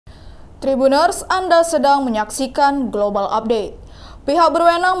Tribuners, Anda sedang menyaksikan Global Update. Pihak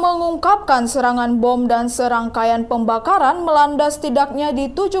berwenang mengungkapkan serangan bom dan serangkaian pembakaran melanda setidaknya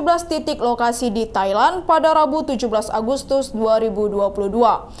di 17 titik lokasi di Thailand pada Rabu 17 Agustus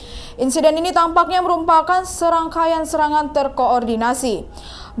 2022. Insiden ini tampaknya merupakan serangkaian serangan terkoordinasi.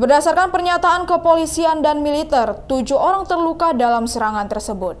 Berdasarkan pernyataan kepolisian dan militer, 7 orang terluka dalam serangan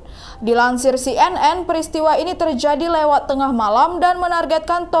tersebut. Dilansir CNN, peristiwa ini terjadi lewat tengah malam dan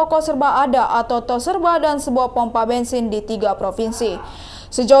menargetkan toko serba ada atau toserba dan sebuah pompa bensin di 3 provinsi.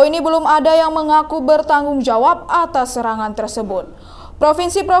 Sejauh ini belum ada yang mengaku bertanggung jawab atas serangan tersebut.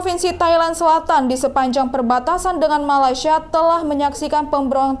 Provinsi-provinsi Thailand Selatan di sepanjang perbatasan dengan Malaysia telah menyaksikan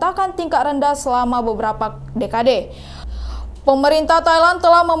pemberontakan tingkat rendah selama beberapa dekade. Pemerintah Thailand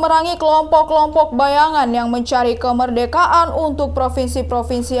telah memerangi kelompok-kelompok bayangan yang mencari kemerdekaan untuk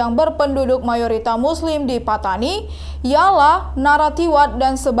provinsi-provinsi yang berpenduduk mayoritas Muslim di Patani, Yala, Narathiwat,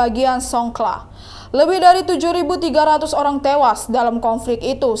 dan sebagian Songkhla. Lebih dari 7.300 orang tewas dalam konflik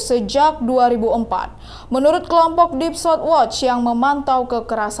itu sejak 2004, menurut kelompok Deep South Watch yang memantau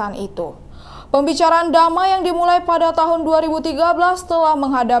kekerasan itu. Pembicaraan damai yang dimulai pada tahun 2013 telah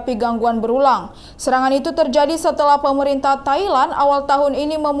menghadapi gangguan berulang. Serangan itu terjadi setelah pemerintah Thailand awal tahun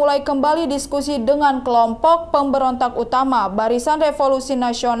ini memulai kembali diskusi dengan kelompok pemberontak utama Barisan Revolusi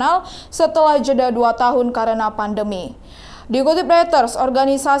Nasional setelah jeda 2 tahun karena pandemi. Dikutip Reuters,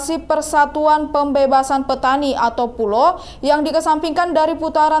 Organisasi Persatuan Pembebasan Petani atau PULO yang dikesampingkan dari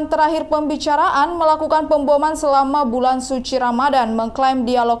putaran terakhir pembicaraan melakukan pemboman selama bulan suci Ramadan mengklaim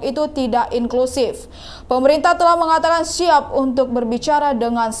dialog itu tidak inklusif. Pemerintah telah mengatakan siap untuk berbicara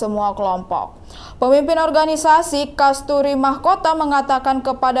dengan semua kelompok. Pemimpin organisasi Kasturi Mahkota mengatakan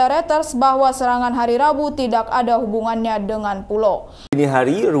kepada Reuters bahwa serangan hari Rabu tidak ada hubungannya dengan PULO. Ini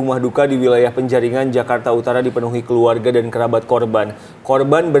hari, rumah duka di wilayah Penjaringan, Jakarta Utara dipenuhi keluarga dan kerabat korban.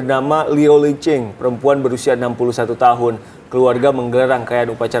 Korban bernama Liu Licheng, perempuan berusia 61 tahun. Keluarga menggelar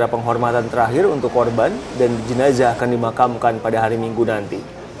rangkaian upacara penghormatan terakhir untuk korban dan jenazah akan dimakamkan pada hari Minggu nanti.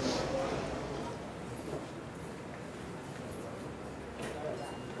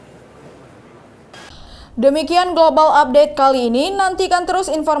 Demikian Global Update kali ini, nantikan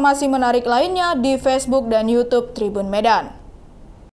terus informasi menarik lainnya di Facebook dan YouTube Tribunmedan.